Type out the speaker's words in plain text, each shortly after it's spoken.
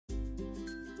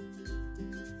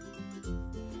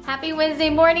Happy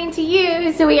Wednesday morning to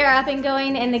you. So we are up and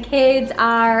going and the kids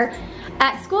are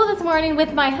at school this morning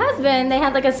with my husband. They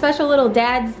had like a special little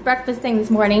dad's breakfast thing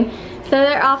this morning. So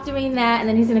they're off doing that and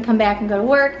then he's gonna come back and go to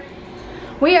work.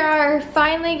 We are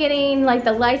finally getting like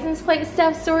the license plate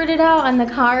stuff sorted out on the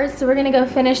cars. So we're gonna go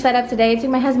finish that up today. It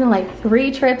took my husband like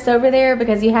 3 trips over there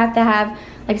because you have to have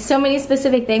like so many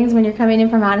specific things when you're coming in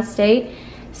from out of state.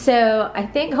 So I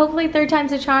think hopefully 3rd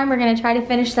time's a charm. We're gonna try to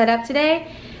finish that up today.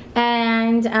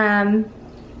 And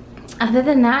other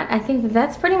than that, I think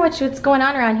that's pretty much what's going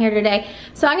on around here today.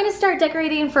 So I'm gonna start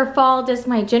decorating for fall, just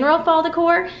my general fall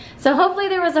decor. So hopefully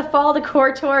there was a fall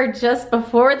decor tour just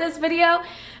before this video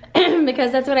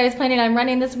because that's what I was planning on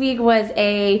running this week, was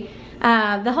a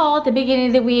the haul at the beginning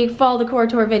of the week, fall decor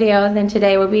tour video, and then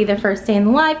today will be the first day in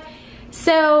the life.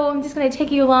 So I'm just gonna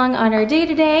take you along on our day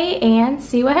today and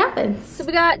see what happens. So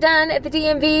we got done at the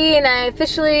DMV and I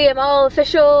officially am all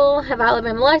official, have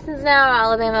Alabama license now,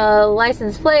 Alabama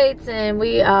license plates, and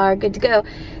we are good to go.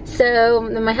 So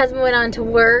my husband went on to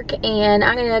work and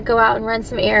I'm gonna go out and run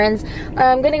some errands.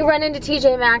 I'm gonna run into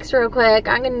TJ Maxx real quick.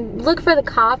 I'm gonna look for the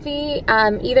coffee,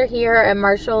 either here or at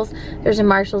Marshall's. There's a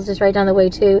Marshall's just right down the way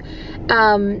too.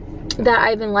 That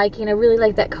I've been liking. I really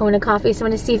like that Kona coffee, so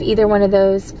I'm going to see if either one of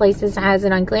those places has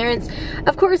it on clearance.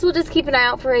 Of course, we'll just keep an eye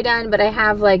out for it done, but I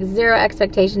have like 0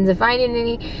 expectations of finding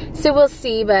any, so we'll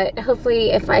see. But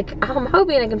hopefully, I'm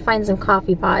hoping I can find some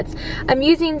coffee pots. I'm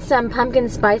using some pumpkin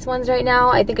spice ones right now.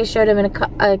 I think I showed them in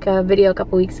a video a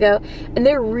couple weeks ago, and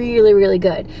they're really, really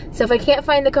good. So if I can't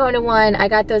find the Kona one, I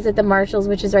got those at the Marshall's,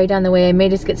 which is right down the way. I may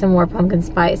just get some more pumpkin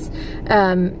spice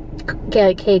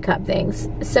K-cup things,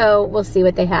 so we'll see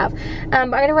what they have.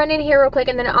 I'm gonna run in here real quick,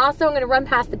 and then also I'm gonna run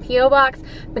past the P.O. box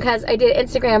because I did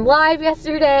Instagram live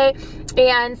yesterday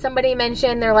and somebody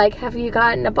mentioned, they're like, have you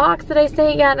gotten a box that I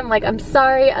sent yet? I'm like, I'm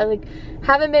sorry, I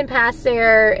haven't been past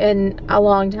there in a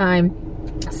long time.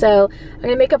 So I'm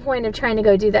gonna make a point of trying to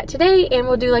go do that today, and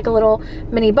we'll do like a little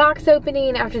mini box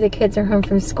opening after the kids are home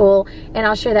from school, and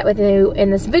I'll share that with you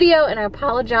in this video. And I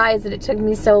apologize that it took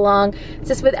me so long,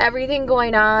 just with everything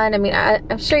going on. I mean,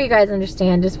 I'm sure you guys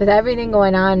understand, just with everything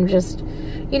going on, just,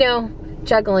 you know,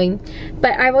 juggling.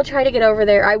 But I will try to get over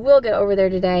there. I will get over there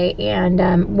today,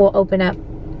 and we'll open up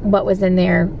what was in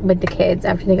there with the kids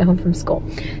after they get home from school.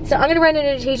 So I'm gonna run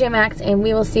into TJ Maxx and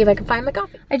we will see if I can find my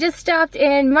coffee. I just stopped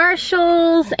in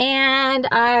Marshall's and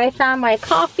I found my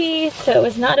coffee, so it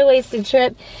was not a wasted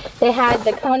trip. They had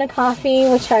the Kona coffee,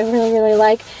 which I really, really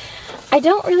like. I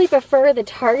don't really prefer the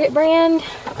Target brand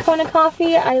Kona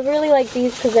coffee. I really like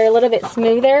these because they're a little bit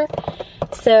smoother.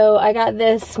 So I got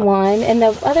this one, and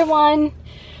the other one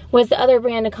was the other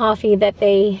brand of coffee that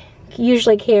they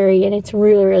usually carry, and it's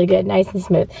really, really good, nice and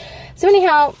smooth. So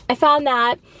anyhow, I found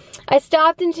that. I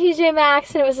stopped in TJ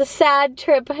Maxx and it was a sad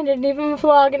trip. I didn't even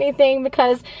vlog anything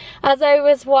because as I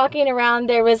was walking around,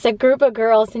 there was a group of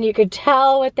girls and you could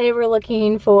tell what they were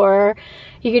looking for.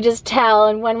 You could just tell,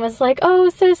 and one was like, oh,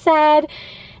 so sad.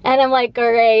 And I'm like,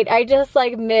 great, I just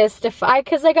like missed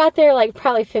because I got there like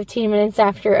probably 15 minutes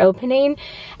after opening,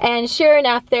 and sure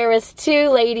enough, there was 2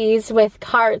 ladies with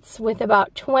carts with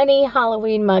about 20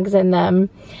 Halloween mugs in them.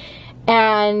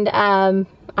 And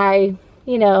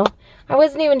you know, I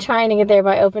wasn't even trying to get there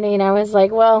by opening. I was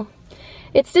like, well,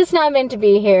 it's just not meant to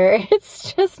be here.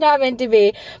 It's just not meant to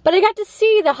be. But I got to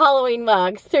see the Halloween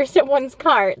mugs through someone's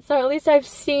cart, so at least I've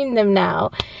seen them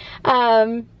now.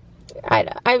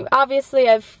 I obviously,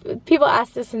 people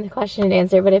ask this in the question and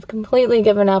answer, but I've completely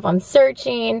given up on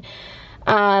searching.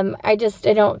 I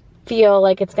don't feel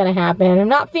like it's gonna happen. I'm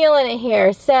not feeling it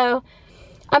here, so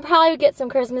I'll probably get some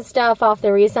Christmas stuff off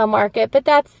the resale market, but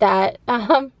that's that.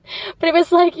 But it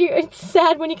was like, it's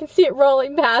sad when you can see it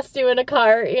rolling past you in a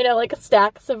cart, you know, like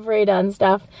stacks of redone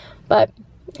stuff, but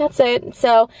that's it.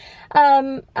 So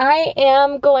I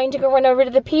am going to go run over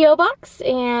to the P.O. box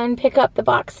and pick up the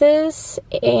boxes,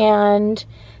 and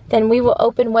then we will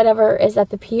open whatever is at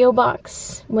the P.O.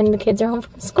 box when the kids are home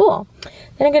from school.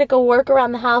 Then I'm gonna go work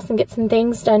around the house and get some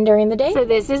things done during the day. So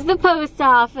this is the post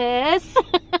office.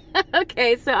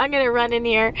 Okay, so I'm gonna run in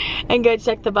here and go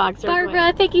check the box real quick.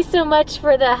 Barbara, thank you so much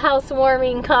for the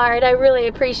housewarming card. I really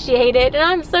appreciate it. And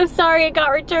I'm so sorry it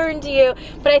got returned to you,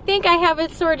 but I think I have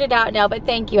it sorted out now, but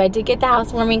thank you. I did get the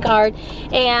housewarming card,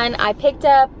 and I picked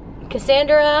up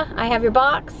Cassandra, I have your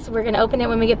box. We're gonna open it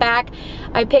when we get back.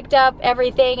 I picked up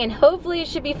everything and hopefully it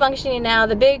should be functioning now.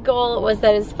 The big goal was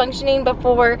that it's functioning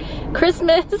before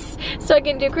Christmas so I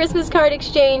can do Christmas card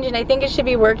exchange, and I think it should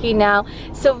be working now.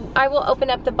 So I will open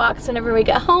up the box whenever we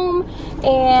get home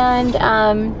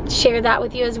and share that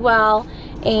with you as well.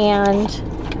 And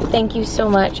thank you so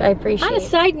much, I appreciate it. On a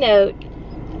side note,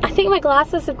 think my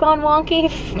glasses have gone wonky.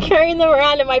 Carrying them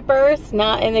around in my purse,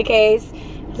 not in the case.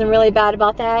 I'm really bad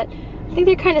about that. I think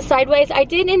they're kind of sideways. I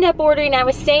did end up ordering, I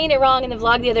was saying it wrong in the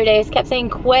vlog the other day. I kept saying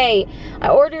Quay. I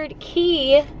ordered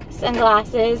Key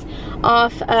sunglasses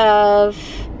off of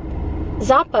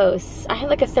Zappos. I had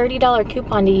like a $30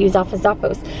 coupon to use off of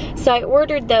Zappos. So I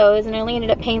ordered those and I only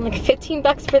ended up paying like 15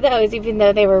 bucks for those, even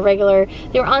though they were regular.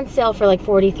 They were on sale for like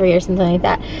 43 or something like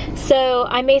that. So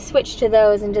I may switch to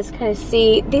those and just kind of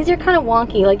see. These are kind of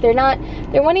wonky. Like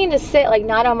they're wanting to sit like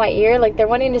not on my ear. Like they're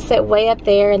wanting to sit way up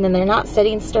there and then they're not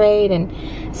sitting straight.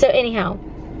 And so anyhow,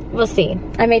 we'll see.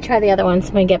 I may try the other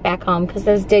ones when I get back home because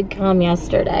those did come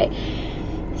yesterday.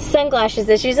 Sunglasses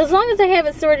issues, as long as I have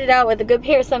it sorted out with a good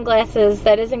pair of sunglasses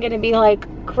that isn't going to be like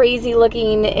crazy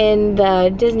looking in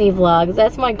the Disney vlogs.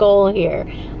 That's my goal here.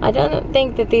 I don't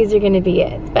think that these are going to be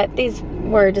it, but these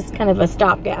were just kind of a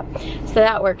stopgap, so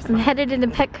that works. I'm headed into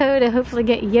Petco to hopefully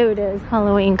get Yoda's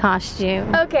Halloween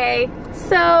costume. Okay,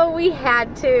 so we got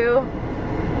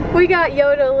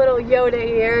Yoda little Yoda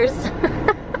ears.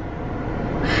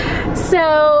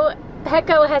 So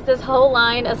Petco has this whole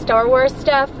line of Star Wars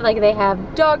stuff. Like they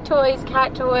have dog toys,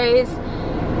 cat toys.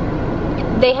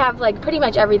 They have like pretty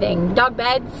much everything. Dog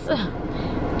beds,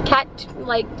 cat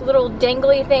like little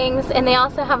dangly things, and they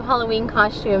also have Halloween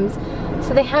costumes.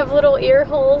 So they have little ear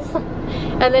holes,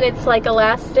 and then it's like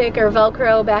elastic or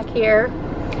Velcro back here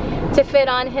to fit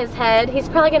on his head. He's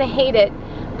probably gonna hate it.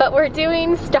 But we're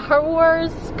doing Star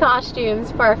Wars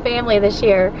costumes for our family this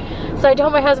year. So I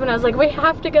told my husband, I was like, we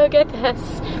have to go get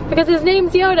this because his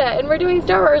name's Yoda and we're doing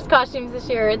Star Wars costumes this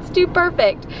year. It's too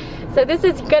perfect. So this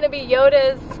is gonna be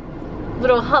Yoda's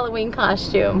little Halloween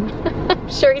costume. I'm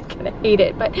sure he's gonna hate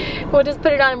it, but we'll just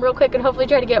put it on him real quick and hopefully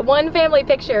try to get one family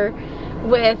picture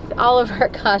with all of our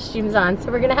costumes on.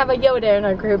 So we're gonna have a Yoda in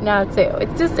our group now too. It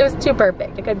was too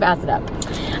perfect. I couldn't pass it up.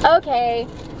 Okay,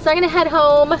 so I'm gonna head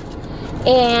home.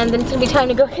 And then it's gonna be time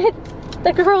to go get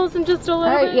the girls in just a little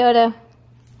bit. All right, Yoda.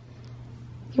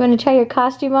 You wanna try your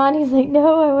costume on? He's like,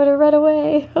 no, I wanna run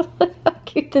away. Look how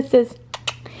cute this is.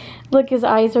 Look, his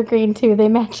eyes are green too. They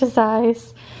match his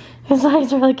eyes. His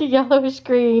eyes are like a yellowish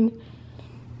green.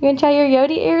 You wanna try your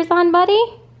Yoda ears on, buddy?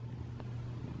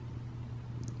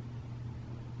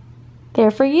 They're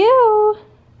for you.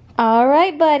 All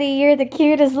right, buddy. You're the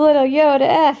cutest little Yoda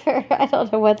ever. I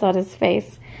don't know what's on his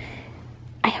face.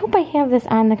 I hope I have this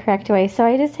on the correct way. So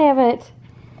I just have it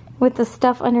with the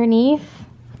stuff underneath.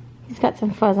 He's got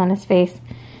some fuzz on his face.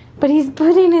 But he's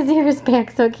putting his ears back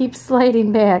so it keeps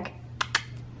sliding back.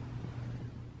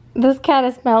 This cat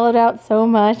has mellowed out so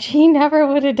much. He never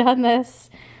would have done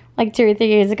this like 2 or 3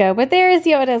 years ago. But there is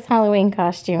Yoda's Halloween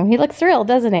costume. He looks thrilled,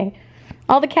 doesn't he?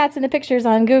 All the cats in the pictures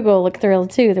on Google look thrilled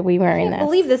too that we're wearing this. I can't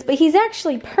believe this, but he's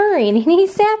actually purring. And he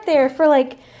sat there for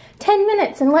like 10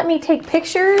 minutes and let me take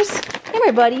pictures. Come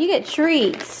here, buddy, you get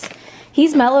treats.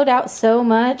 He's mellowed out so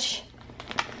much.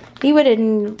 He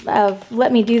wouldn't have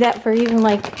let me do that for even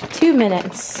like 2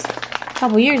 minutes a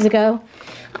couple years ago.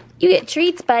 You get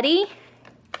treats, buddy.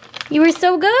 You were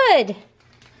so good.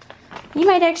 You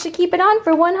might actually keep it on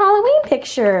for one Halloween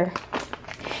picture.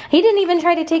 He didn't even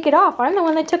try to take it off. I'm the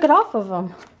one that took it off of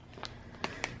him.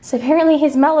 So apparently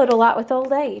he's mellowed a lot with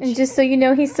old age. And just so you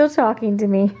know, he's still talking to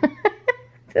me.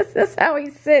 This is how he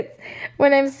sits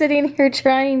when I'm sitting here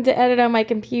trying to edit on my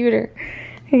computer.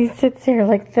 He sits here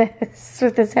like this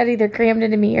with his head either crammed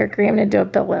into me or crammed into a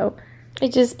pillow. I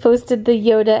just posted the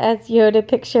Yoda as Yoda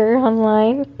picture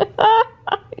online.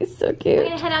 He's so cute. We're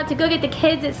gonna head out to go get the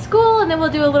kids at school and then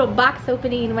we'll do a little box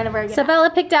opening whenever I get out. So Bella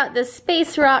picked out the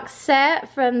Space Rock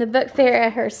set from the book fair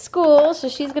at her school. So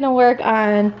she's gonna work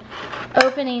on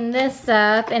opening this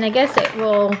up, and I guess it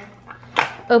will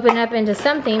open up into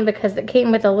something because it came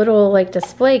with a little like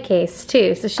display case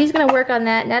too. So she's gonna work on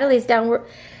that. Natalie's down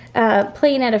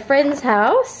playing at a friend's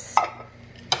house,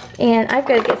 and I've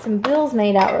got to get some bills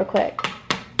made out real quick.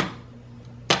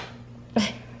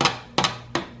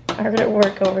 I'm gonna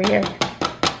work over here.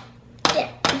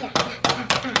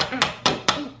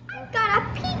 Got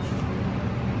a piece.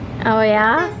 Oh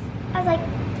yeah? I was like,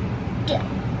 yeah.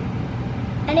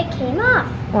 And it came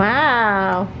off.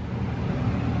 Wow.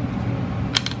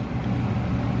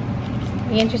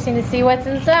 Be interesting to see what's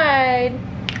inside.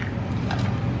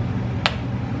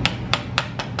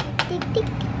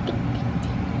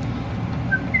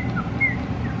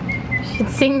 Should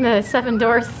sing the Seven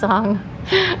Doors song.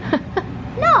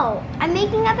 No, I'm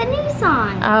making up a new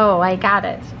song. Oh, I got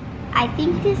it. I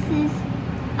think this is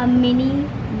a mini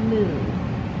moon.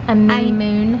 A mini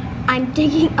moon? I'm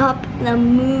digging up the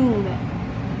moon.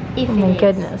 If oh my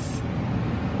goodness.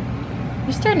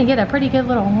 You're starting to get a pretty good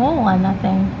little hole on that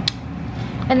thing.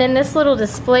 And then this little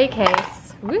display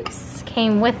case whoops,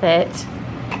 came with it,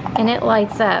 and it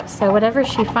lights up. So whatever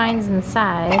she finds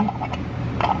inside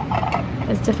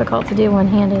is difficult to do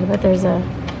one-handed, but there's a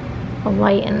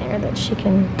light in there that she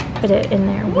can put it in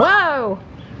there. Whoa!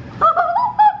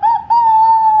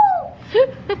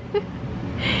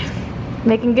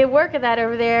 Making good work of that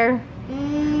over there.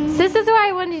 So this is why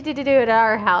I wanted you to do it at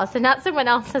our house and not someone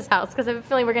else's house, because I have a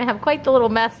feeling we're gonna have quite the little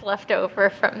mess left over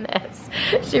from this.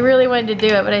 She really wanted to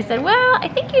do it, but I said, well, I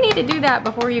think you need to do that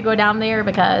before you go down there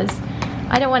because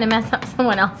I don't want to mess up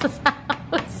someone else's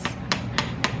house.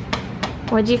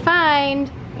 What'd you find?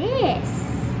 This.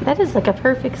 That is like a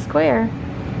perfect square.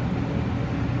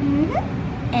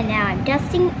 And now I'm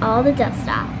dusting all the dust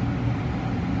off.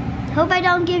 Hope I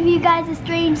don't give you guys a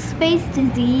strange space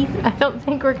disease. I don't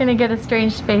think we're gonna get a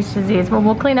strange space disease, but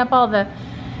we'll clean up all the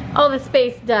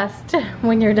space dust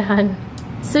when you're done.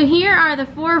 So here are the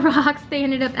 4 rocks they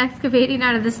ended up excavating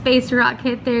out of the space rock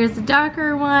kit. There's a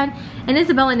darker one, and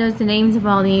Isabella knows the names of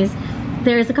all these.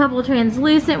 There's a couple of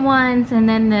translucent ones, and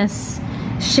then this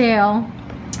shell.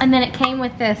 And then it came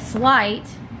with this light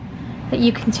that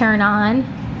you can turn on,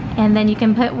 and then you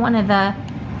can put one of the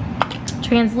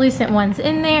translucent ones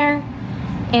in there,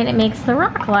 and it makes the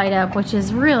rock light up, which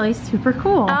is really super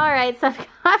cool. All right, so I've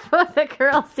got both the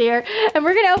girls here, and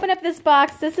we're gonna open up this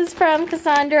box. This is from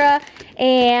Cassandra,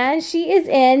 and she is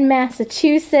in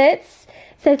Massachusetts.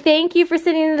 So thank you for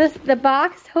sending the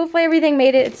box. Hopefully everything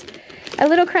made it. It's a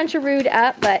little crunch-a-rood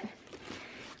up, but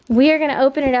we are gonna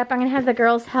open it up. I'm gonna have the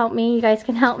girls help me. You guys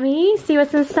can help me see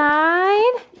what's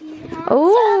inside.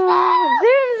 Oh,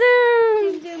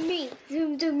 zoom, zoom. Zoom, zoom me.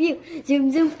 Zoom, zoom you.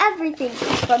 Zoom, zoom everything.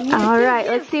 From you. All right,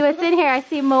 let's see what's in here. I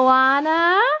see Moana.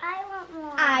 I want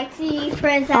more. I see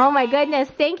Princess. Oh my goodness,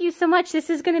 thank you so much. This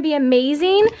is gonna be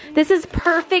amazing. This is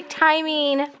perfect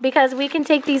timing because we can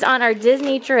take these on our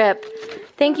Disney trip.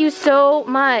 Thank you so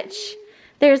much.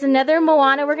 There's another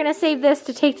Moana. We're gonna save this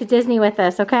to take to Disney with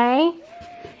us, okay?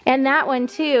 And that one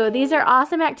too. These are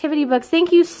awesome activity books.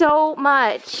 Thank you so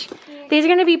much. These are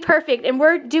gonna be perfect, and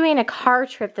we're doing a car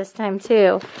trip this time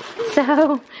too.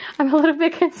 So I'm a little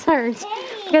bit concerned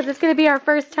because it's gonna be our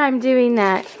first time doing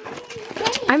that.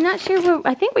 I'm not sure,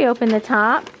 I think we opened the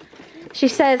top. She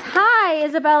says, hi,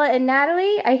 Isabella and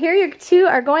Natalie. I hear you two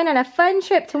are going on a fun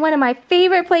trip to one of my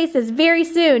favorite places very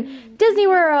soon, Disney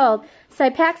World. So I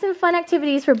packed some fun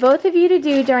activities for both of you to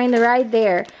do during the ride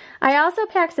there. I also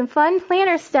packed some fun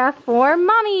planner stuff for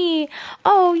Mommy.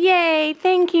 Oh, yay,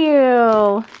 thank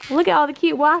you. Look at all the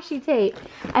cute washi tape.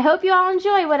 I hope you all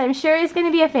enjoy what I'm sure is going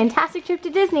to be a fantastic trip to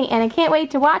Disney, and I can't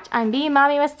wait to watch on Being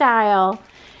Mommy with Style.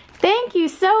 Thank you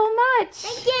so much.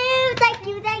 Thank you, thank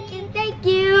you, thank you, thank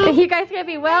you. You guys are going to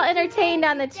be well entertained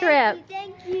on the trip.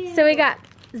 Thank you. So we got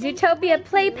Zootopia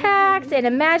play packs and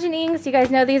Imaginings. You guys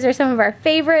know these are some of our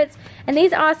favorites. And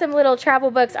these awesome little travel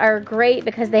books are great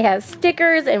because they have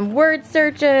stickers and word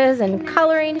searches and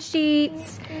coloring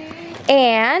sheets.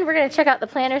 And we're going to check out the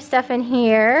planner stuff in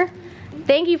here.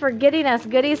 Thank you for getting us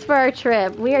goodies for our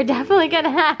trip. We are definitely going to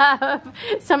have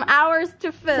some hours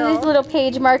to fill. So these little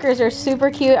page markers are super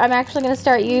cute. I'm actually going to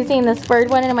start using this bird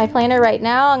one in my planner right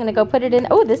now. I'm going to go put it in.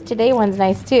 Oh, this today one's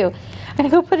nice too. I'm going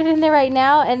to go put it in there right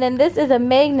now. And then this is a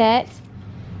magnet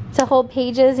to hold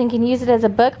pages and can use it as a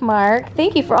bookmark.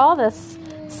 Thank you for all this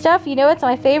stuff. You know it's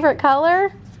my favorite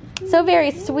color. So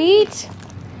very sweet.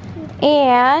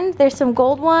 And there's some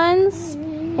gold ones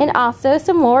and also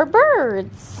some more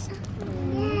birds.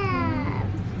 Yeah.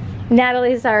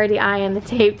 Natalie's already eyeing the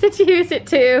tape to use it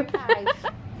too. 5.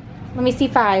 Let me see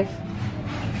 5.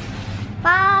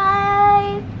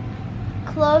 5.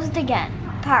 Closed again.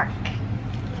 Park.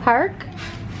 Park?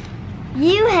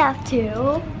 You have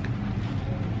to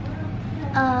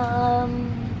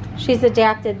She's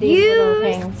adapted these little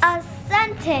use things. a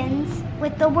sentence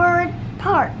with the word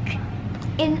park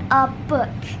in a book.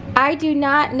 I do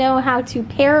not know how to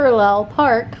parallel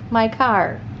park my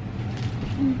car.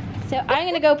 So I'm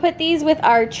going to go put these with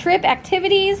our trip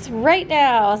activities right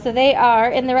now. So they are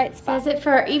in the right spot. That's it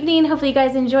for our evening. Hopefully you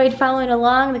guys enjoyed following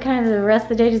along. The rest of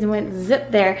the day just went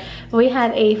zip there. But we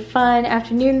had a fun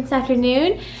afternoon this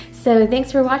afternoon. So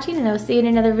thanks for watching, and I'll see you in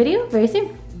another video very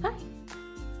soon.